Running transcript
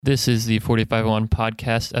This is the 4501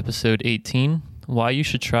 podcast, episode 18, Why You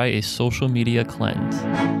Should Try a Social Media Cleanse.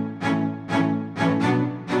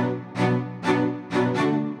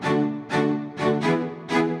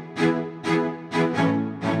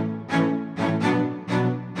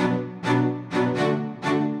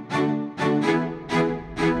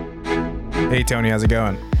 Hey Tony, how's it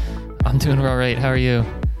going? I'm doing all right. How are you?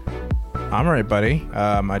 I'm all right, buddy.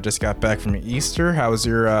 I just got back from Easter. How was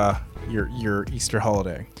your Easter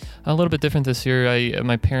holiday? A little bit different this year.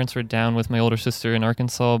 My parents were down with my older sister in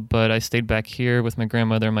Arkansas, but I stayed back here with my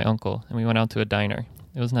grandmother and my uncle, and we went out to a diner.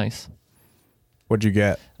 It was nice. What'd you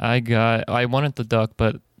get? I wanted the duck,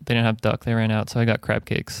 but they didn't have duck. They ran out, so I got crab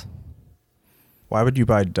cakes. Why would you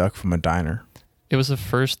buy duck from a diner? It was the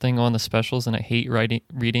first thing on the specials, and I hate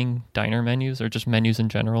reading diner menus or just menus in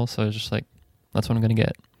general, so I was just like, that's what I'm going to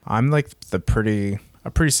get. I'm like a pretty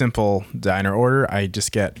simple diner order. I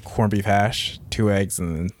just get corned beef hash, 2 eggs,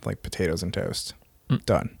 and then like potatoes and toast.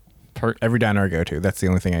 Done. Every diner I go to, that's the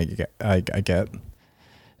only thing I get.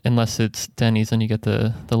 Unless it's Denny's and you get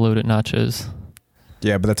the loaded nachos.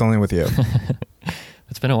 Yeah, but that's only with you.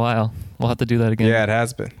 It's been a while. We'll have to do that again. Yeah, it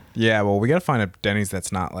has been. Yeah, well, we got to find a Denny's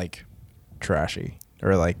that's not like trashy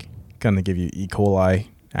or like going to give you E. coli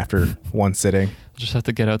after one sitting. We'll just have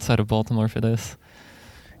to get outside of Baltimore for this.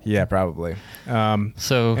 Yeah, probably.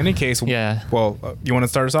 So, in any case, yeah. Well, you want to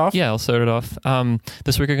start us off? Yeah, I'll start it off.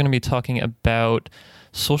 This week we're going to be talking about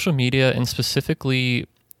social media and specifically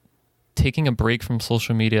taking a break from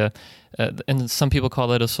social media. And some people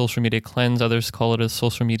call it a social media cleanse. Others call it a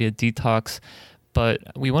social media detox. But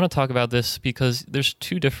we want to talk about this because there's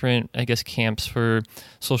two different, camps for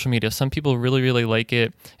social media. Some people really, really like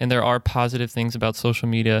it, and there are positive things about social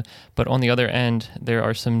media. But on the other end, there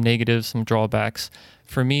are some negatives, some drawbacks.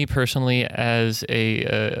 For me personally, as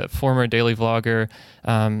a former daily vlogger,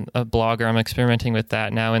 a blogger, I'm experimenting with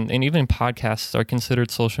that now. And even podcasts are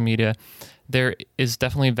considered social media. There is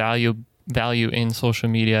definitely value in social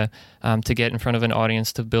media to get in front of an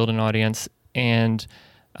audience, to build an audience, and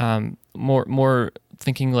more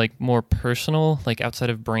thinking like more personal, like outside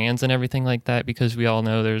of brands and everything like that, because we all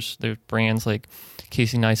know there's brands like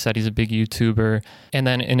Casey Neistat, he's a big YouTuber. And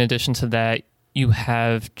then in addition to that, you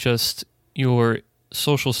have just your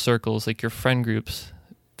social circles, like your friend groups.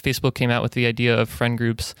 Facebook came out with the idea of friend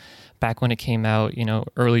groups back when it came out,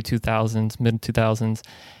 early 2000s, mid 2000s.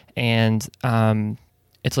 And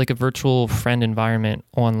it's like a virtual friend environment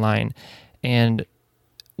online. And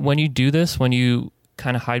when you do this, when you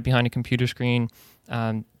kind of hide behind a computer screen,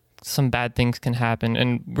 some bad things can happen.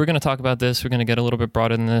 And we're going to talk about this. We're going to get a little bit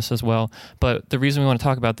broader than this as well. But the reason we want to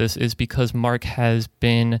talk about this is because Mark has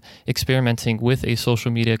been experimenting with a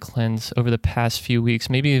social media cleanse over the past few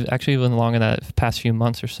weeks, maybe actually even longer than that, past few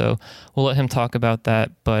months or so. We'll let him talk about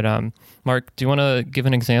that. But Mark, do you want to give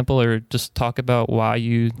an example or just talk about why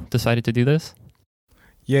you decided to do this?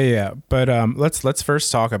 Yeah. But let's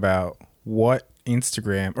first talk about what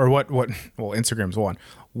Instagram or what Instagram's one.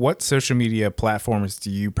 What social media platforms do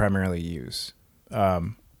you primarily use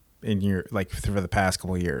in your for the past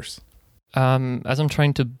couple of years? As I'm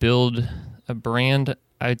trying to build a brand,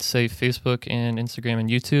 I'd say Facebook and Instagram and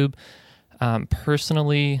YouTube.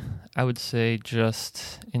 Personally, I would say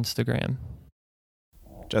just Instagram.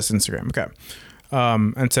 Just Instagram. Okay.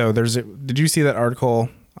 And so did you see that article?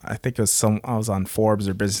 I think it was I was on Forbes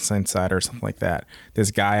or Business Insider or something like that. This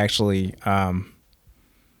guy actually,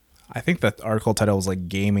 I think that article title was like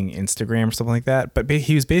Gaming Instagram or something like that. But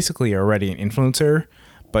he was basically already an influencer,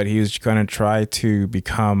 but he was going to try to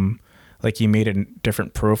become he made a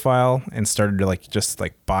different profile and started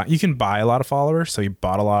to buy. You can buy a lot of followers. So he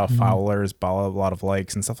bought a lot of followers, bought a lot of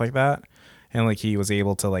likes and stuff like that. And he was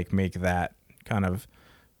able to make that kind of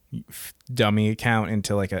dummy account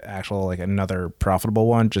into an actual another profitable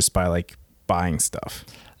one just by buying stuff.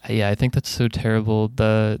 Yeah, I think that's so terrible.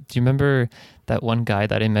 Do you remember that one guy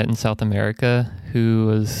that I met in South America who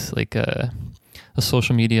was a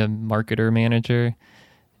social media marketer manager?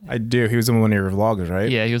 I do. He was in one of your vlogs, right?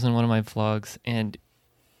 Yeah, he was in one of my vlogs, and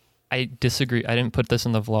I disagree. I didn't put this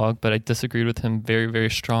in the vlog, but I disagreed with him very, very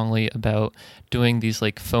strongly about doing these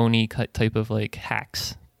phony type of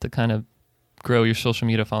hacks to kind of grow your social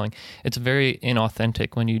media following. It's very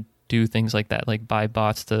inauthentic when you do things like that, like buy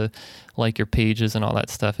bots to like your pages and all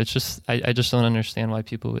that stuff. It's just, I just don't understand why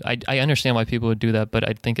people would, I understand why people would do that, but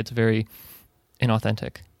I think it's very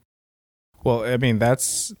inauthentic. Well, I mean,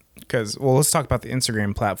 that's because, let's talk about the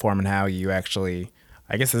Instagram platform and how you actually,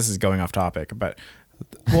 I guess this is going off topic, but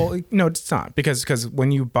no, it's not, because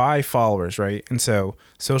when you buy followers, right? And so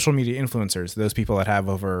social media influencers, those people that have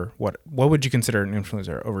over what would you consider an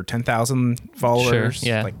influencer? Over 10,000 followers? Sure,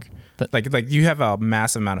 yeah. Like you have a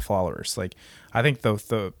massive amount of followers. Like I think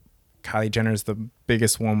the Kylie Jenner is the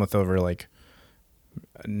biggest one with over like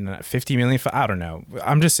 50 million. I don't know.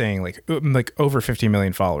 I'm just saying like over 50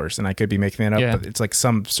 million followers, and I could be making that up, but it's like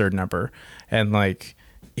some absurd number. And like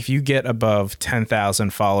if you get above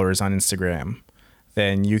 10,000 followers on Instagram,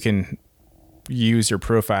 then you can use your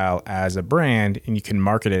profile as a brand and you can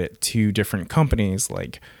market it to different companies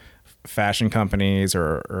like fashion companies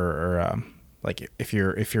or like if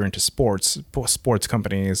you're into sports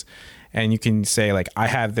companies, and you can say like, I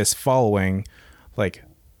have this following, like,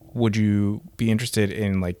 would you be interested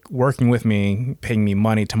in like working with me, paying me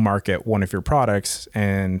money to market one of your products?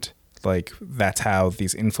 And like, that's how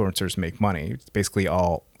these influencers make money. It's basically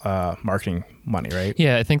all marketing money, right?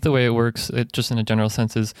 Yeah, I think the way it works, just in a general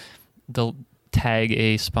sense, is they'll tag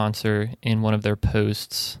a sponsor in one of their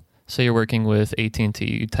posts. Say you're working with AT&T,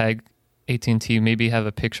 you tag AT&T, maybe have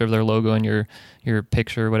a picture of their logo in your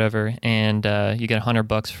picture or whatever, and you get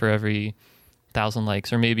 $100 for every 1,000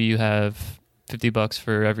 likes, or maybe you have $50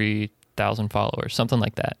 for every 1,000 followers, something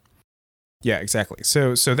like that. Yeah, exactly.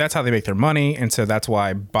 So that's how they make their money, and so that's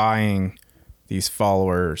why buying these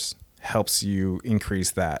followers helps you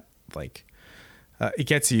increase that. Like, it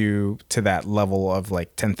gets you to that level of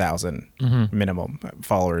like 10,000 minimum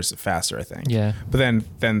followers faster, I think. Yeah. But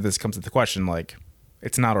then this comes to the question, like,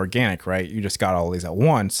 it's not organic, right? You just got all these at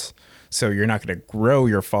once, so you're not going to grow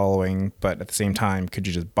your following. But at the same time, could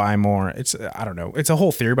you just buy more? I don't know. It's a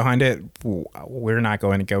whole theory behind it. We're not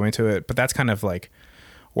going to go into it, but that's kind of like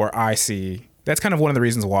where I see. That's kind of one of the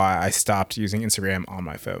reasons why I stopped using Instagram on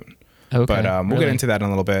my phone. Okay. But we'll get into that in a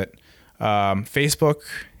little bit. Facebook,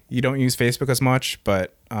 you don't use Facebook as much,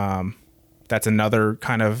 but that's another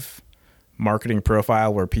kind of marketing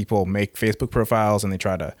profile where people make Facebook profiles and they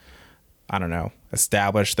try to, I don't know,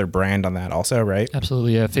 establish their brand on that also, right?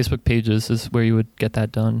 Absolutely, yeah. Facebook pages is where you would get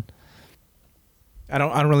that done. I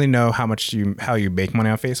don't really know how you make money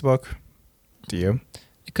on Facebook. Do you?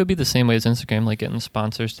 It could be the same way as Instagram, like getting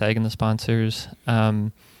sponsors, tagging the sponsors.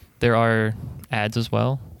 There are ads as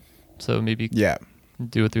well, so maybe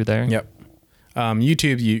do it through there. Yep.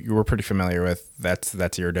 YouTube, you were pretty familiar with.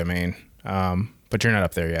 That's your domain, but you're not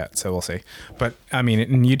up there yet, so we'll see. But I mean,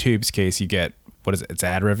 in YouTube's case, you get, what is it? It's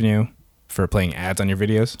ad revenue for playing ads on your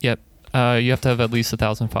videos. Yep. You have to have at least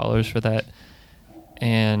 1,000 followers for that,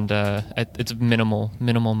 and it's minimal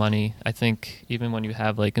money. I think even when you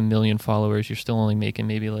have like 1 million followers, you're still only making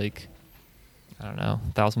maybe like, I don't know,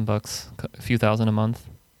 $1,000, a few thousand a month.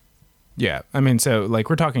 Yeah, I mean, so like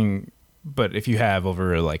we're talking, but if you have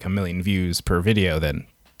over like 1 million views per video, then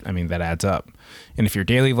I mean that adds up. And if you're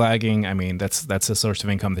daily vlogging, I mean that's a source of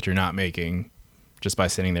income that you're not making just by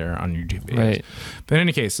sitting there on YouTube videos. Right. But in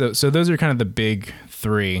any case, so those are kind of the big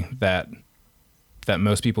three that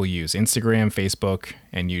most people use: Instagram, Facebook,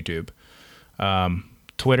 and YouTube.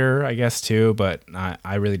 Twitter, I guess too, but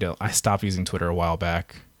I really don't. I stopped using Twitter a while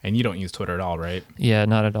back, and you don't use Twitter at all, right? Yeah,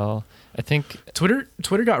 not at all. I think Twitter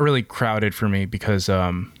got really crowded for me because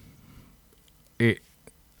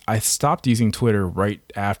I stopped using Twitter right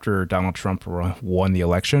after Donald Trump won the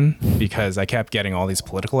election because I kept getting all these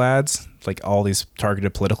political ads, like all these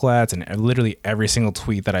targeted political ads, and literally every single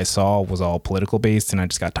tweet that I saw was all political based, and I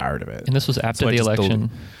just got tired of it. And this was after the election.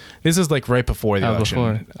 This is like right before the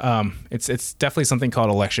election. Before. It's definitely something called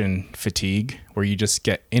election fatigue, where you just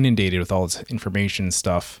get inundated with all this information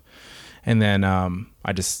stuff, and then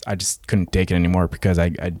I just couldn't take it anymore because I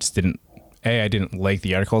just didn't. A, I didn't like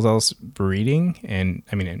the articles I was reading,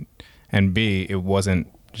 and B, it wasn't,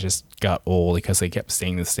 just got old because they kept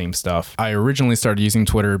saying the same stuff. I originally started using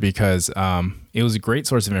Twitter because it was a great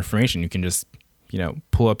source of information. You can just,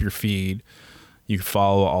 pull up your feed, you can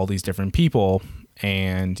follow all these different people,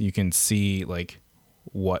 and you can see like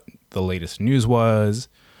what the latest news was,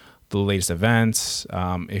 the latest events.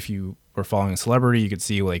 If you were following a celebrity, you could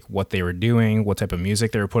see like what they were doing, what type of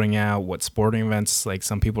music they were putting out, what sporting events like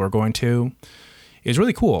some people are going to. It was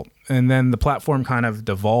really cool. And then the platform kind of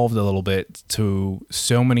devolved a little bit to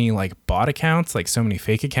so many like bot accounts, like so many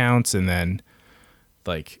fake accounts, and then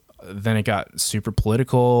it got super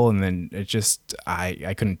political, and then it just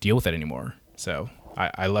I couldn't deal with it anymore. So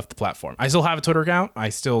I left the platform. I still have a Twitter account. I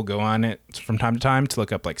still go on it from time to time to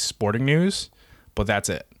look up like sporting news, but that's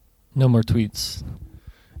it. No more tweets.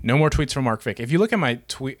 No more tweets from Mark Vick. If you look at my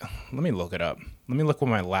tweet, let me look it up. Let me look what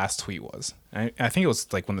my last tweet was. I think it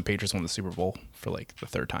was like when the Patriots won the Super Bowl for like the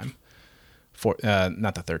third time.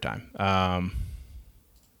 Not the third time.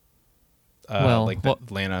 The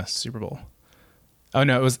Atlanta Super Bowl. Oh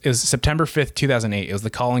no, it was September 5th, 2008. It was the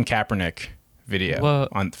Colin Kaepernick video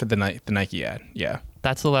for the Nike ad. Yeah.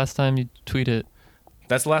 That's the last time you tweeted.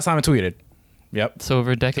 That's the last time I tweeted. Yep. So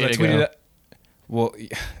over a 'Cause I decade tweeted ago. it- Well,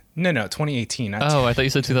 no, 2018. Not Oh, I thought you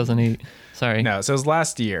said 2008. Sorry. No, so it was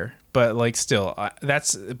last year, but like still,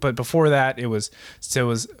 but before that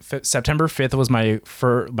September 5th was my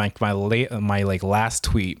last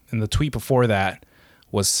tweet, and the tweet before that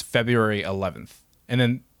was February 11th, and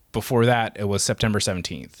then before that it was September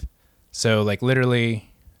 17th. So like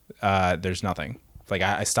literally, there's nothing. Like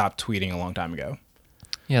I stopped tweeting a long time ago.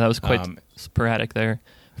 Yeah, that was quite sporadic there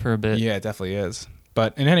for a bit. Yeah, it definitely is.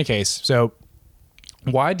 But in any case, so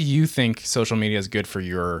why do you think social media is good for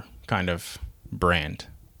your kind of brand?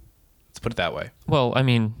 Let's put it that way. Well, I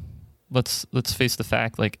mean, let's face the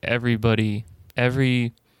fact, like everybody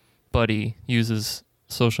uses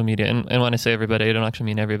social media. And when I say everybody, I don't actually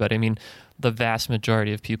mean everybody. I mean the vast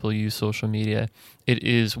majority of people use social media. It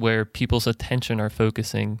is where people's attention are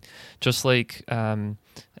focusing. Just like, I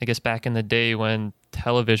guess back in the day when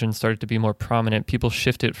television started to be more prominent, people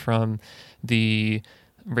shifted from the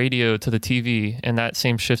radio to the TV, and that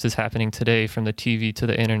same shift is happening today from the TV to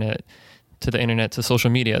the internet to social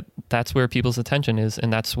media. That's where people's attention is,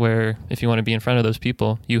 and that's where, if you want to be in front of those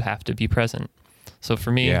people, you have to be present. So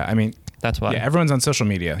for me, yeah, I mean, that's why. Yeah, everyone's on social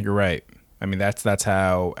media. You're right. I mean, that's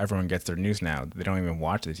how everyone gets their news now. They don't even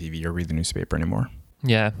watch the TV or read the newspaper anymore.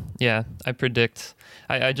 Yeah. I predict.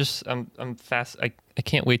 I'm fast. I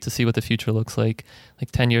can't wait to see what the future looks like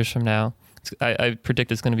 10 years from now. I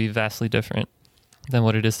predict it's going to be vastly different than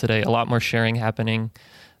what it is today. A lot more sharing happening.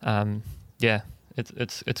 It's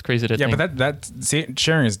crazy to think. Yeah, but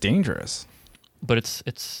sharing is dangerous. But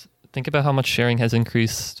it's think about how much sharing has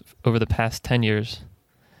increased over the past 10 years.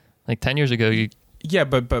 Like 10 years ago, Yeah,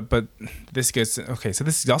 but this gets okay. So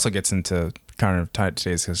this also gets into kind of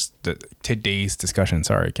today's discussion.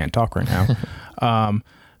 Sorry, I can't talk right now.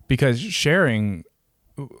 Because sharing,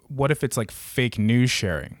 what if it's like fake news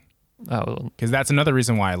sharing? Oh, because that's another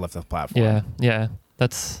reason why I left the platform. Yeah,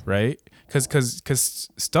 that's right.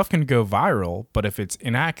 Because stuff can go viral, but if it's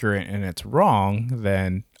inaccurate and it's wrong,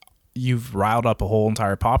 then you've riled up a whole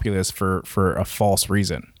entire populace for a false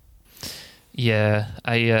reason. Yeah,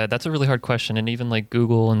 that's a really hard question, and even like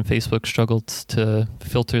Google and Facebook struggled to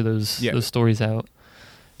filter those stories out.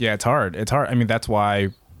 Yeah, it's hard. I mean, that's why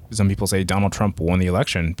some people say Donald Trump won the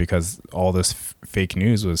election, because all this fake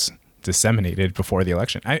news was disseminated before the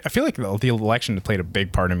election. I feel like the election played a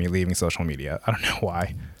big part in me leaving social media. I don't know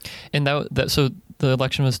why. And so the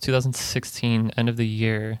election was 2016, end of the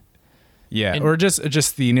year. Yeah, or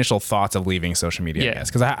just the initial thoughts of leaving social media. Yeah,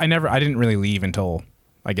 because I didn't really leave until,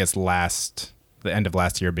 I guess, the end of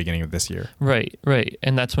last year, beginning of this year. Right.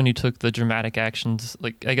 And that's when you took the dramatic actions.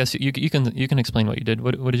 Like, I guess you can explain what you did.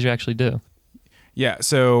 What did you actually do? Yeah.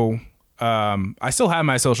 So, I still have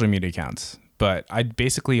my social media accounts, but I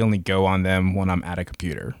basically only go on them when I'm at a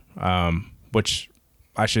computer. Which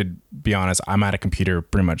I should be honest, I'm at a computer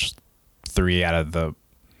pretty much 3 out of the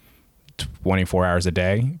 24 hours a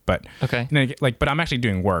day. But okay. But I'm actually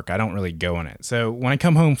doing work. I don't really go on it. So when I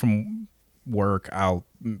come home from work, I'll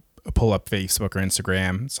pull up Facebook or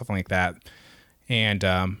Instagram, stuff like that, and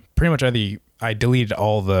pretty much I deleted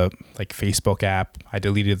all the like Facebook app. I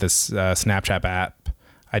deleted this Snapchat app.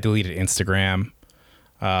 I deleted Instagram.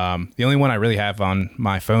 The only one I really have on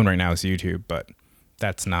my phone right now is YouTube, but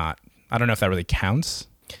that's not. I don't know if that really counts.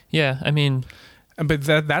 Yeah, I mean, but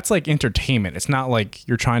that's like entertainment. It's not like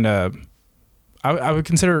you're trying to. I would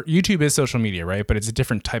consider YouTube is social media, right? But it's a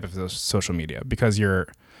different type of social media because you're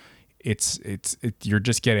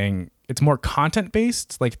just getting, it's more content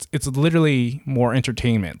based. Like it's literally more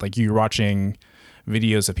entertainment. Like you're watching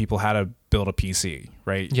videos of people how to build a PC,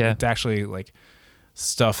 right? Yeah. It's actually like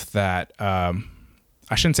stuff that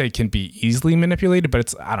I shouldn't say can be easily manipulated,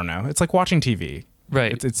 but I don't know. It's like watching TV.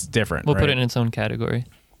 Right. It's different. We'll right? put it in its own category.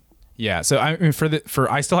 Yeah. So I mean,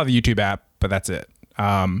 I still have the YouTube app, but that's it.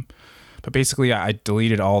 But basically I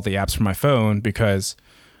deleted all the apps from my phone because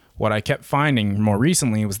what I kept finding more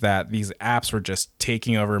recently was that these apps were just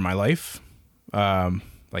taking over my life.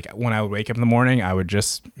 Like when I would wake up in the morning, I would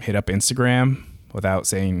just hit up Instagram without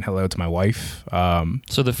saying hello to my wife.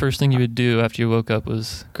 So the first thing you would do after you woke up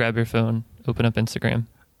was grab your phone, open up Instagram.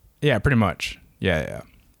 Yeah, pretty much. Yeah.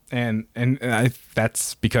 And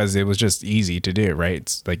that's because it was just easy to do, right?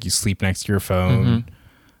 It's like you sleep next to your phone. Mm-hmm.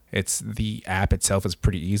 It's the app itself is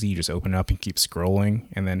pretty easy. You just open it up and keep scrolling,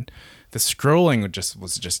 and then the scrolling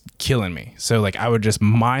was just killing me. So like I would just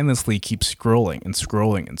mindlessly keep scrolling and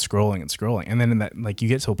scrolling and scrolling and scrolling, and then in that, like, you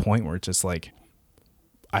get to a point where it's just like,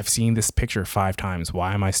 I've seen this picture 5 times.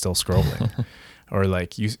 Why am I still scrolling? Or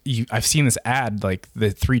like I've seen this ad like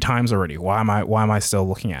the 3 times already. Why am I still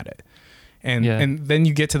looking at it? And then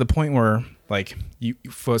you get to the point where like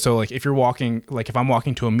so like if you're walking, like if I'm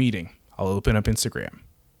walking to a meeting, I'll open up Instagram.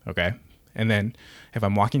 Okay. And then if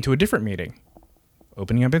I'm walking to a different meeting,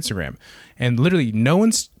 opening up Instagram, and literally no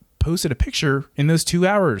one's posted a picture in those 2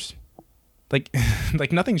 hours. Like,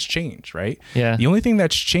 like nothing's changed, right? Yeah. The only thing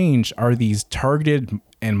that's changed are these targeted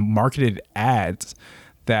and marketed ads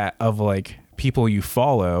that of like people you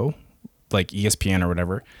follow, like ESPN or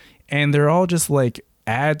whatever. And they're all just like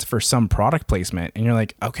ads for some product placement. And you're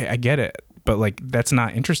like, okay, I get it. But like, that's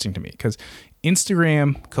not interesting to me, because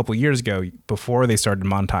Instagram a couple of years ago, before they started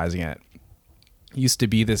monetizing it, used to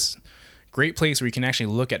be this great place where you can actually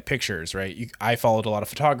look at pictures, right? I followed a lot of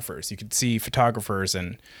photographers. You could see photographers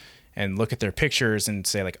and look at their pictures and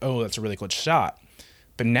say like, oh, that's a really good shot.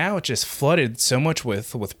 But now it just flooded so much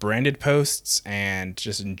with branded posts and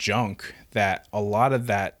just junk that a lot of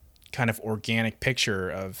that kind of organic picture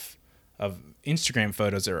of Instagram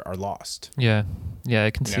photos are lost. Yeah.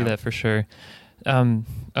 I can see that for sure. I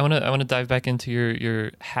want to dive back into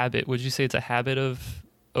your habit. Would you say it's a habit of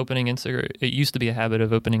opening Instagram? It used to be a habit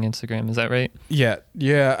of opening Instagram. Is that right? Yeah.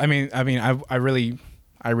 I mean, I really,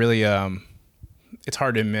 it's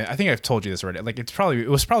hard to admit. I think I've told you this already. Like, it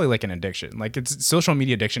was probably like an addiction. Like, it's social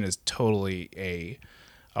media addiction is totally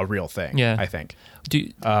a real thing. Yeah. I think. Do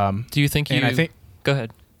you think you? And I think. Go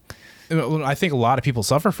ahead. I think a lot of people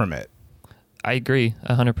suffer from it. I agree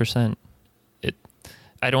 100%.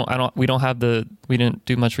 We didn't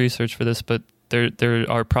do much research for this, but there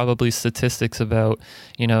are probably statistics about,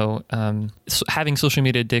 having social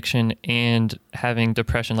media addiction and having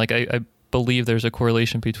depression. Like, I believe there's a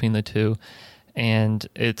correlation between the two. And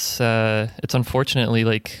it's unfortunately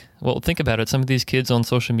like, well, think about it. Some of these kids on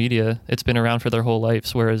social media, it's been around for their whole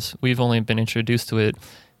lives, whereas we've only been introduced to it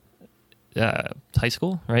high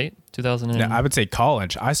school, right? 2000. Yeah, I would say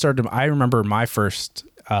college. I remember my first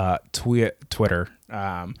Twitter.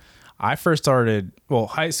 I first started, well,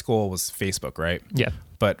 high school was Facebook, right? Yeah.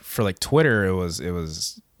 But for like Twitter, it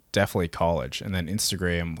was definitely college, and then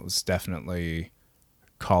Instagram was definitely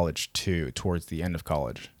college too, towards the end of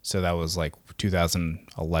college. So that was like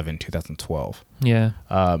 2011, 2012. Yeah.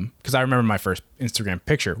 Because I remember my first Instagram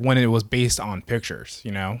picture when it was based on pictures,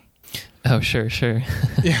 Oh, sure.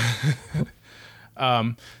 Yeah.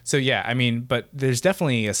 So yeah, I mean, but there's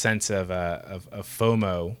definitely a sense of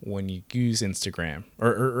FOMO when you use Instagram,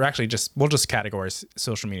 or actually we'll just categorize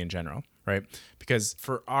social media in general, right? Because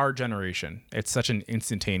for our generation, it's such an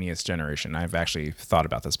instantaneous generation. I've actually thought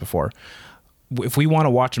about this before. If we want to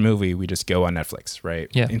watch a movie, we just go on Netflix, right?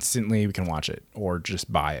 Yeah. Instantly we can watch it or just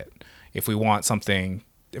buy it. If we want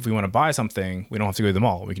to buy something, we don't have to go to the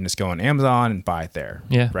mall. We can just go on Amazon and buy it there.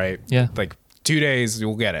 Yeah. Right? Yeah. Like 2 days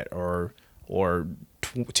you'll get it, or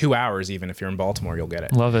 2 hours, even if you're in Baltimore, you'll get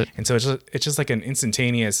it. Love it. And so it's just like an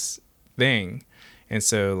instantaneous thing. And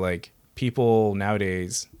so like people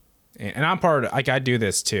nowadays, and I'm part of, like, I do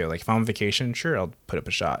this too. Like if I'm on vacation, sure, I'll put up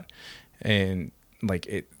a shot. And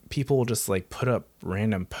like people will just like put up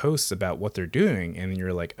random posts about what they're doing, and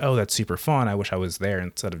you're like, oh, that's super fun. I wish I was there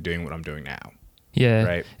instead of doing what I'm doing now. Yeah.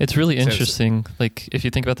 Right. It's really interesting. Like if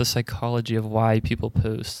you think about the psychology of why people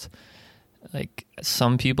post, like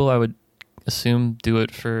some people I would assume do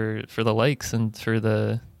it for the likes and for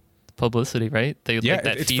the publicity, right? They like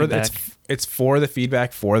that feedback. It's for the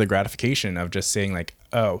feedback, for the gratification of just saying like,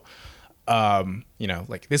 oh,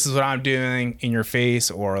 like this is what I'm doing in your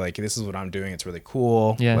face, or like this is what I'm doing. It's really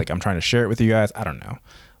cool. Yeah. Like I'm trying to share it with you guys. I don't know,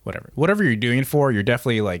 whatever you're doing it for, you're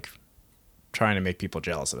definitely like trying to make people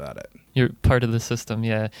jealous about it. You're part of the system.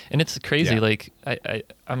 Yeah. And it's crazy. Yeah. Like I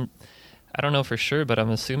don't know for sure, but I'm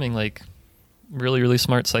assuming like really, really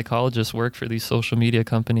smart psychologists work for these social media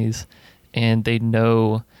companies, and they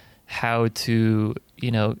know how to,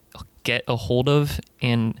 get a hold of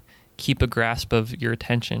and keep a grasp of your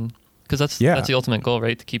attention. Because that's the ultimate goal,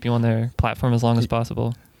 right? To keep you on their platform as long as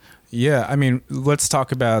possible. Yeah, I mean, let's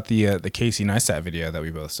talk about the Casey Neistat video that we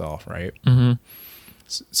both saw, right? Mm-hmm.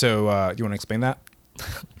 So, do you want to explain that?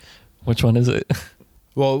 Which one is it?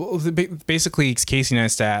 Well, basically, Casey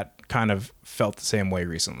Neistat kind of felt the same way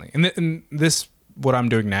recently, and this what I'm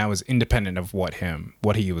doing now is independent of what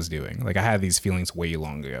he was doing. Like I had these feelings way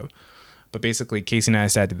long ago. But basically, Casey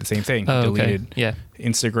Neistat did the same thing. He deleted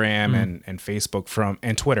Instagram and Facebook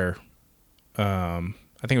and Twitter. I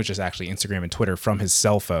think it was just actually Instagram and Twitter from his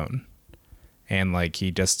cell phone. And like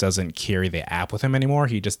he just doesn't carry the app with him anymore.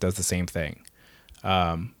 He just does the same thing.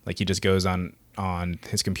 Like he just goes on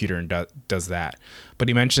his computer and does that. But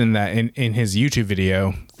he mentioned that in his YouTube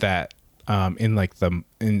video that in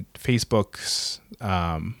Facebook's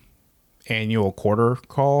annual quarter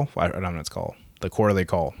call, I don't know what it's called. The quarterly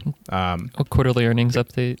call. Quarterly earnings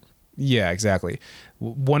update. Yeah, exactly.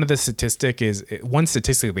 One statistic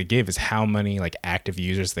they give is how many like active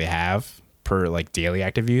users they have per like daily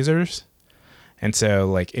active users. And so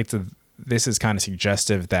like this is kind of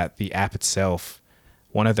suggestive that the app itself,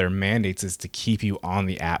 one of their mandates is to keep you on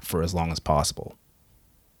the app for as long as possible.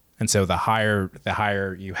 And so the higher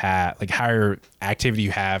you have, like higher activity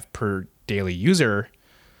you have per daily user,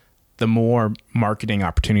 the more marketing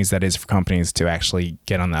opportunities that is for companies to actually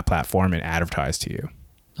get on that platform and advertise to you.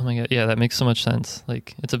 Oh my God. Yeah, that makes so much sense.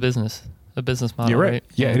 Like it's a business model. You're right.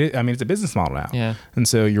 Yeah, Yeah. it is. I mean, it's a business model now. Yeah. And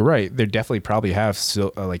so you're right. They definitely probably have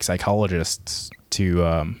like psychologists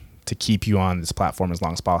to keep you on this platform as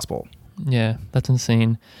long as possible. Yeah, that's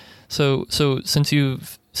insane. So since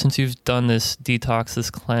you've done this detox, this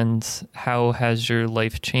cleanse, how has your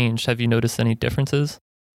life changed? Have you noticed any differences?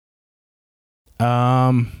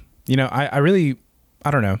 I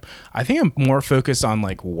don't know. I think I'm more focused on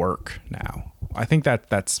like work now. I think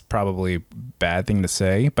that's probably a bad thing to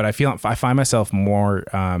say, but I find myself more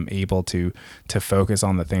able to focus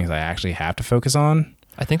on the things I actually have to focus on.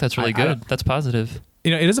 I think that's really good. That's positive.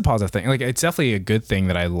 It is a positive thing. Like it's definitely a good thing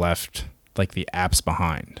that I left like the apps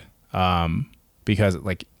behind. Because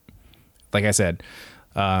like I said,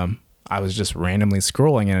 I was just randomly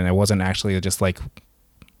scrolling and I wasn't actually just like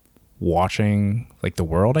watching like the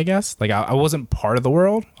world, I guess. Like I wasn't part of the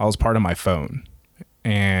world. I was part of my phone.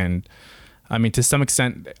 And I mean, to some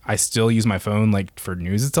extent, I still use my phone like for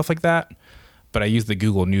news and stuff like that, but I use the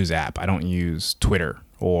Google News app. I don't use Twitter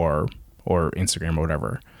or Instagram or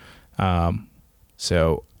whatever.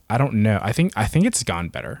 So I don't know. I think it's gone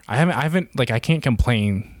better. I haven't like I can't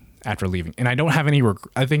complain after leaving, and I don't have any.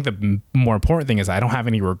 I think the more important thing is I don't have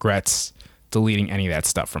any regrets deleting any of that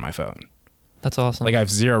stuff from my phone. That's awesome. Like I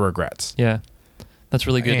have zero regrets. Yeah, that's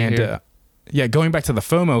really good to hear. Yeah, going back to the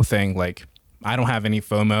FOMO thing, like I don't have any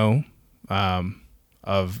FOMO.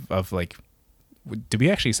 Of like, did we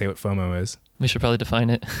actually say what FOMO is? We should probably define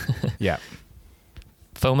it. Yeah.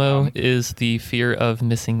 FOMO is the fear of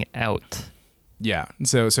missing out. Yeah.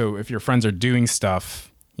 So if your friends are doing stuff,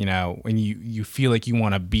 and you feel like you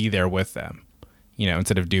want to be there with them,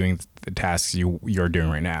 instead of doing the tasks you're doing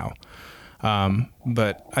right now.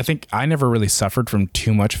 But I think I never really suffered from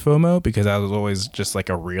too much FOMO because I was always just like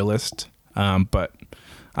a realist. But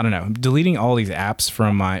I don't know. Deleting all these apps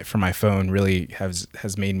from my phone really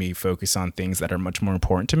has made me focus on things that are much more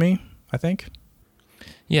important to me, I think.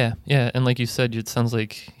 Yeah, and like you said, it sounds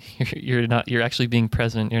like you're actually being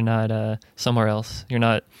present. You're not somewhere else. You're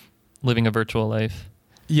not living a virtual life.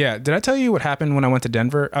 Yeah. Did I tell you what happened when I went to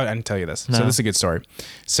Denver? Oh, I didn't tell you this. No. So this is a good story.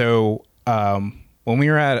 So when we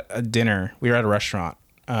were at a dinner, we were at a restaurant,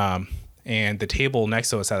 and the table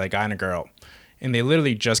next to us had a guy and a girl, and they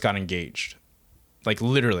literally just got engaged. Like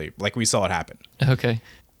literally, like we saw it happen. Okay.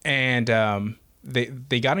 And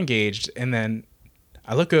they got engaged, and then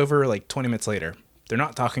I look over like 20 minutes later. They're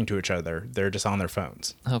not talking to each other. They're just on their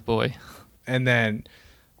phones. Oh boy. And then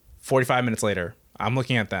 45 minutes later, I'm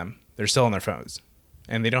looking at them. They're still on their phones,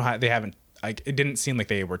 and they haven't. Like it didn't seem like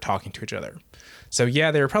they were talking to each other. So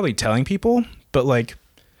yeah, they were probably telling people, but like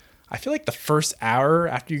I feel like the first hour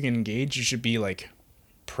after you get engaged, you should be like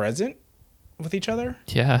present with each other.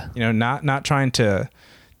 Yeah. Not trying to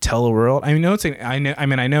tell the world. I know it's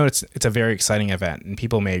a very exciting event, and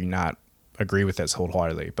people may not agree with this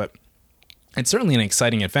wholeheartedly, but it's certainly an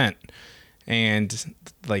exciting event. And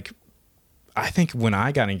like, I think when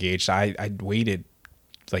I got engaged, I waited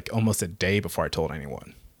like almost a day before I told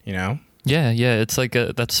anyone, Yeah. It's like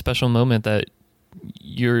that special moment that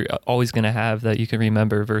you're always going to have that you can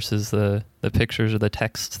remember versus the pictures or the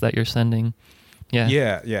texts that you're sending. Yeah.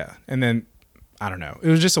 Yeah. And then, I don't know. It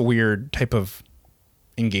was just a weird type of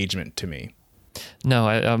engagement to me. No,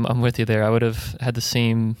 I'm with you there. I would have had the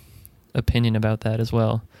same opinion about that as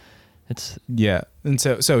well. Yeah. And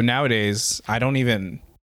so nowadays, I don't even,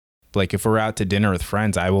 like, if we're out to dinner with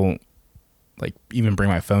friends, I won't, like, even bring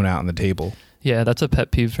my phone out on the table. Yeah, that's a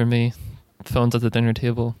pet peeve for me. Phones at the dinner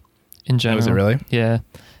table in general. Oh, is it really? Yeah.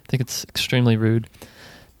 I think it's extremely rude.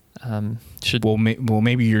 Well,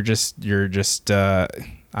 maybe you're just I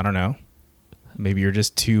don't know. Maybe you're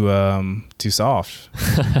just too soft.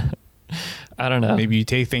 I don't know. Maybe you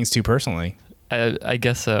take things too personally. I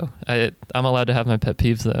guess so. I'm allowed to have my pet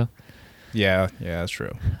peeves though. Yeah, that's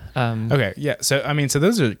true. Okay, yeah. So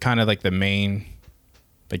those are kind of like the main,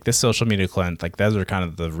 like this social media cleanse. Like those are kind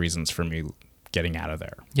of the reasons for me getting out of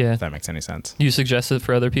there. Yeah, if that makes any sense. You suggest it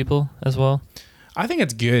for other people as well? I think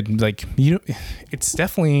it's good. Like it's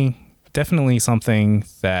definitely something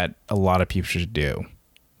that a lot of people should do.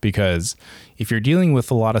 Because if you're dealing with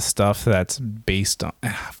a lot of stuff that's based on,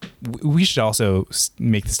 we should also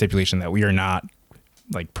make the stipulation that we are not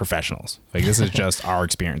like professionals. Like this is just our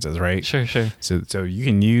experiences, right? Sure. So you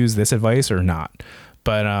can use this advice or not.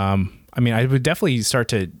 But I mean, I would definitely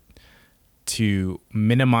start to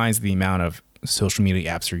minimize the amount of social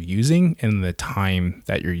media apps you're using and the time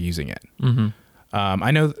that you're using it. Mm-hmm.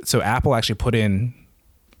 I know. So Apple actually put in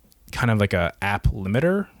kind of like a app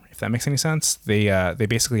limiter, if that makes any sense. They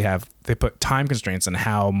basically they put time constraints on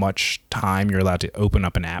how much time you're allowed to open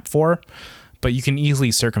up an app for, but you can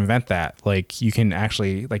easily circumvent that. Like you can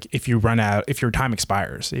actually, like if your time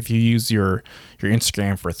expires, if you use your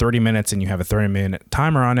Instagram for 30 minutes and you have a 30-minute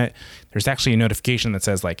timer on it, there's actually a notification that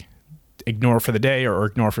says like ignore for the day or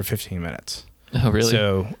ignore for 15 minutes. Oh, really?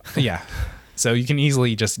 So yeah. So you can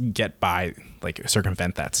easily just get by, like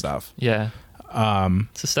circumvent that stuff. Yeah.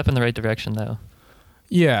 It's a step in the right direction though.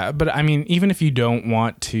 Yeah, but I mean, even if you don't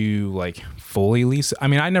want to like fully lease, I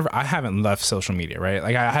mean, I haven't left social media, right?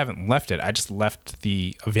 Like I haven't left it. I just left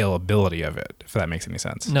the availability of it, if that makes any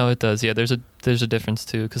sense. No, it does. Yeah, there's a difference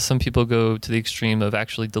too, because some people go to the extreme of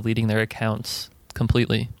actually deleting their accounts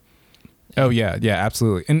completely. Oh yeah,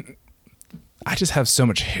 absolutely. And I just have so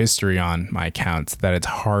much history on my accounts that it's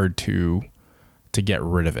hard to get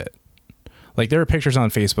rid of it. Like there are pictures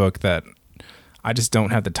on Facebook that I just don't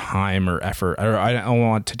have the time or effort, or I don't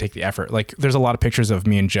want to take the effort. Like there's a lot of pictures of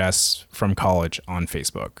me and Jess from college on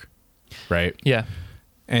Facebook, right? Yeah.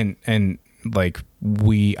 And like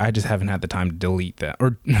I just haven't had the time to delete them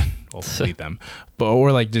or delete them,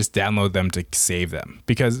 or like just download them to save them,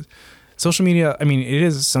 because social media, I mean, it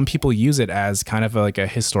is, some people use it as kind of like a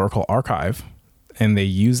historical archive, and they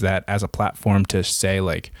use that as a platform to say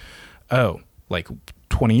like, oh, like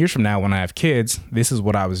 20 years from now when I have kids, this is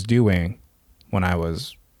what I was doing when I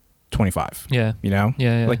was 25. Yeah. You know?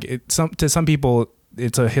 Yeah. Like to some people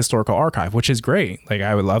it's a historical archive, which is great. Like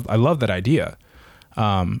I love that idea.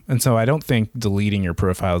 And so I don't think deleting your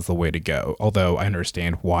profile is the way to go, although I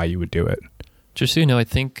understand why you would do it. Just so you know, I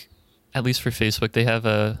think at least for Facebook, they have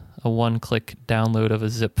a one-click download of a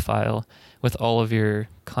zip file with all of your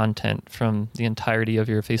content from the entirety of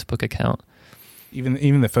your Facebook account.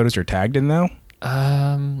 Even the photos you're tagged in, though?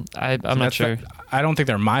 I'm not sure. I don't think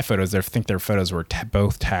they're my photos. I think their photos were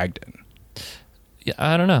both tagged in. Yeah,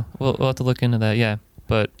 I don't know. We'll have to look into that. Yeah,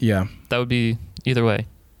 but yeah, that would be either way.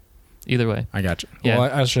 Either way. I got you. Yeah.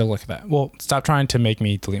 Well, I should look at that. Well, stop trying to make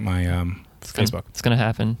me delete my Facebook. It's gonna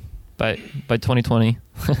happen by 2020.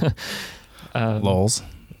 Lols.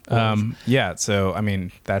 Yeah. So I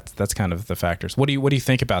mean, that's kind of the factors. What do you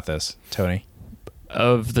think about this, Tony?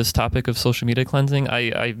 Of this topic of social media cleansing,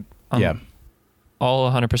 I'm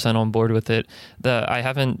all 100% on board with it. I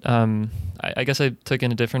haven't. I guess I took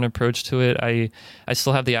in a different approach to it. I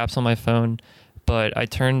still have the apps on my phone, but I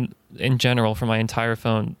turned, in general, for my entire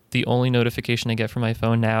phone, the only notification I get from my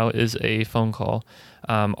phone now is a phone call.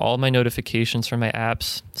 All my notifications from my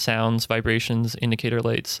apps, sounds, vibrations, indicator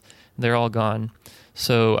lights, they're all gone.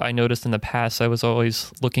 So I noticed in the past I was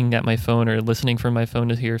always looking at my phone or listening for my phone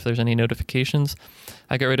to hear if there's any notifications.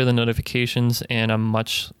 I got rid of the notifications and I'm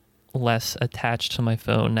much less attached to my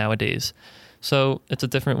phone nowadays. So it's a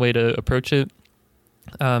different way to approach it.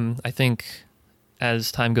 I think as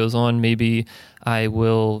time goes on, maybe I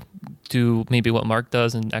will do maybe what Mark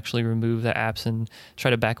does and actually remove the apps and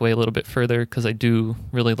try to back away a little bit further, because I do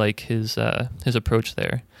really like his approach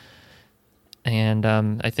there. And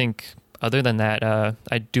I think other than that,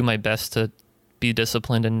 I do my best to be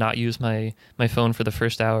disciplined and not use my phone for the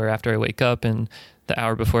first hour after I wake up and the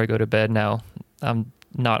hour before I go to bed. Now, I'm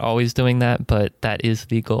not always doing that, but that is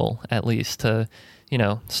the goal, at least, to,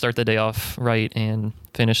 start the day off right and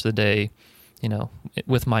finish the day,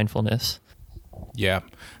 with mindfulness. Yeah.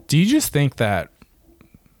 Do you just think that,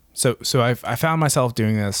 so I found myself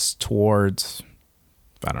doing this towards,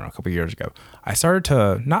 I don't know, a couple of years ago. I started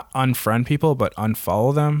to not unfriend people, but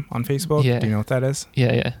unfollow them on Facebook. Yeah. Do you know what that is?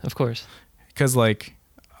 Yeah, of course. Because like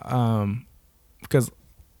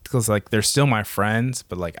they're still my friends,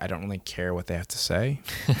 but like I don't really care what they have to say.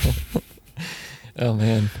 Oh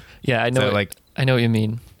man, yeah, I know. So, I know what you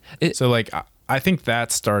mean. I think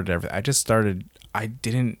that started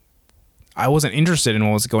everything. I wasn't interested in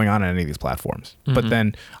what was going on any of these platforms. Mm-hmm. But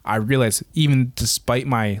then I realized, even despite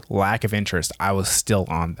my lack of interest, I was still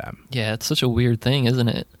on them. Yeah, it's such a weird thing, isn't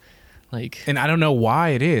it? And I don't know why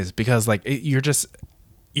it is, because you're just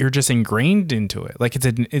ingrained into it. Like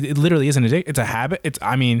it literally is it's a habit.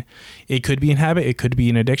 It could be a habit. It could be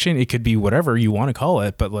an addiction. It could be whatever you want to call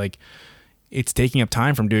it. But like, it's taking up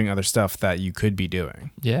time from doing other stuff that you could be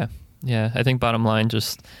doing. Yeah. I think bottom line,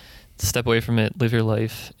 just step away from it, live your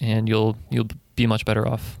life, and you'll be much better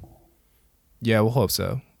off. Yeah, we'll hope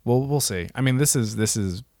so. We'll see. I mean, this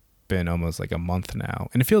has been almost like a month now,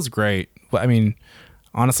 and it feels great. I mean,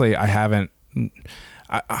 honestly, I haven't.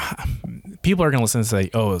 People are going to listen and say,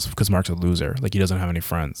 oh, it's because Mark's a loser. Like, he doesn't have any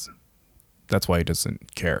friends. That's why he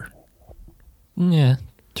doesn't care. Yeah,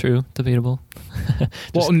 true. Debatable.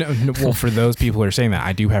 Well, well, for those people who are saying that,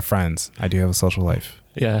 I do have friends. I do have a social life.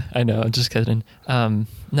 Yeah, I know. I'm just kidding.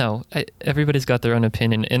 No, everybody's got their own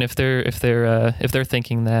opinion, and if they're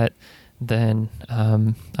thinking that, then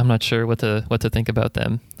I'm not sure what to think about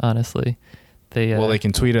them. Honestly, they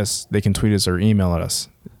can tweet us. They can tweet us or email us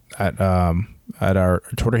at our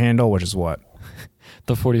Twitter handle, which is what?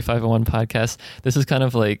 The 4501 podcast. This is kind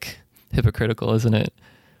of like hypocritical, isn't it?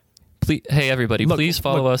 Please, hey everybody, please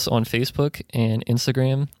follow us on Facebook and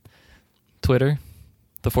Instagram, Twitter,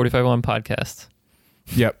 the 4501 podcast.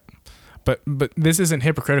 Yep. But this isn't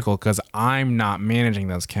hypocritical because I'm not managing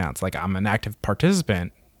those accounts. Like, I'm an active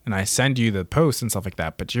participant and I send you the posts and stuff like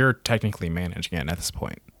that, but you're technically managing it at this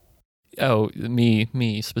point. Oh,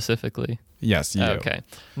 me specifically. Yes, you. Okay.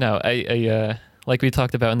 No, I like we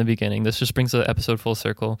talked about in the beginning, this just brings the episode full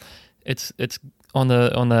circle. It's on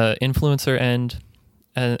the influencer end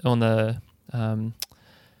and on the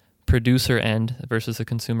producer end versus the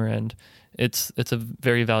consumer end. It's a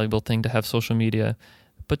very valuable thing to have social media,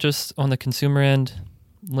 but just on the consumer end,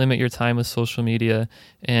 limit your time with social media,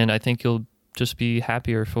 and I think you'll just be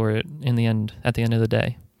happier for it at the end of the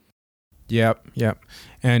day. Yep.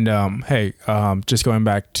 And hey, just going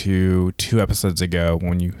back to 2 episodes ago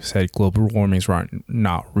when you said global warming is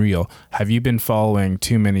not real, have you been following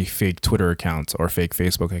too many fake Twitter accounts or fake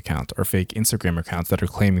Facebook accounts or fake Instagram accounts that are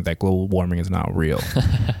claiming that global warming is not real?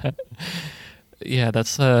 Yeah,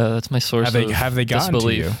 that's my source have they gotten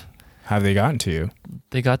disbelief. to you? Have they gotten to you?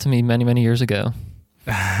 They got to me many, many years ago.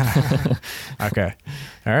 Okay.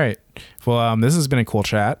 All right. Well, this has been a cool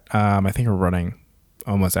chat. I think we're running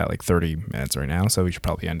almost at like 30 minutes right now, so we should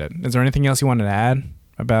probably end it. Is there anything else you wanted to add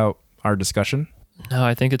about our discussion? No,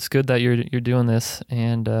 I think it's good that you're doing this,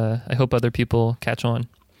 and I hope other people catch on.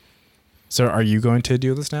 So are you going to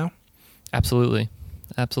do this now? Absolutely.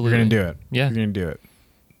 You're going to do it? Yeah. You're going to do it.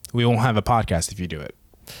 We won't have a podcast if you do it.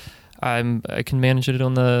 I can manage it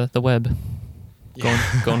on the web. Yeah.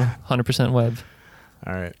 Going 100% web.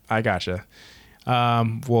 All right. I gotcha.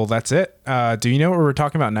 Well, that's it. Do you know what we're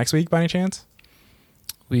talking about next week by any chance?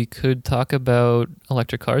 We could talk about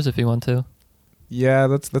electric cars if you want to. Yeah,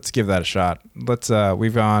 let's give that a shot.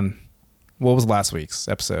 We've gone, what was last week's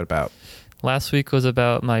episode about? Last week was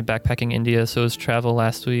about my backpacking India, so it was travel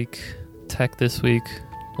last week, tech this week.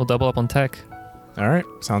 We'll double up on tech. All right,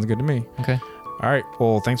 sounds good to me. Okay. All right,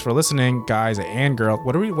 well, thanks for listening, guys and girls.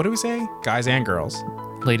 What are we saying? Guys and girls.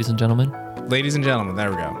 Ladies and gentlemen. Ladies and gentlemen, there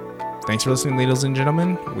we go. Thanks for listening, ladies and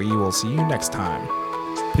gentlemen. We will see you next time.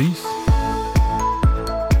 Peace.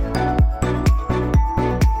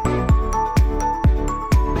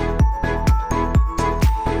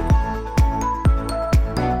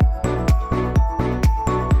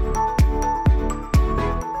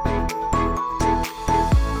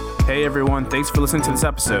 Hey everyone, thanks for listening to this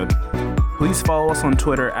episode. Please follow us on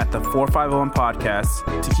Twitter at the 4501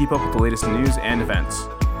 Podcast to keep up with the latest news and events.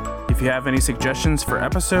 If you have any suggestions for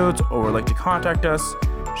episodes or would like to contact us,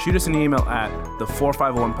 shoot us an email at the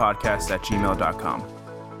 4501podcast@gmail.com.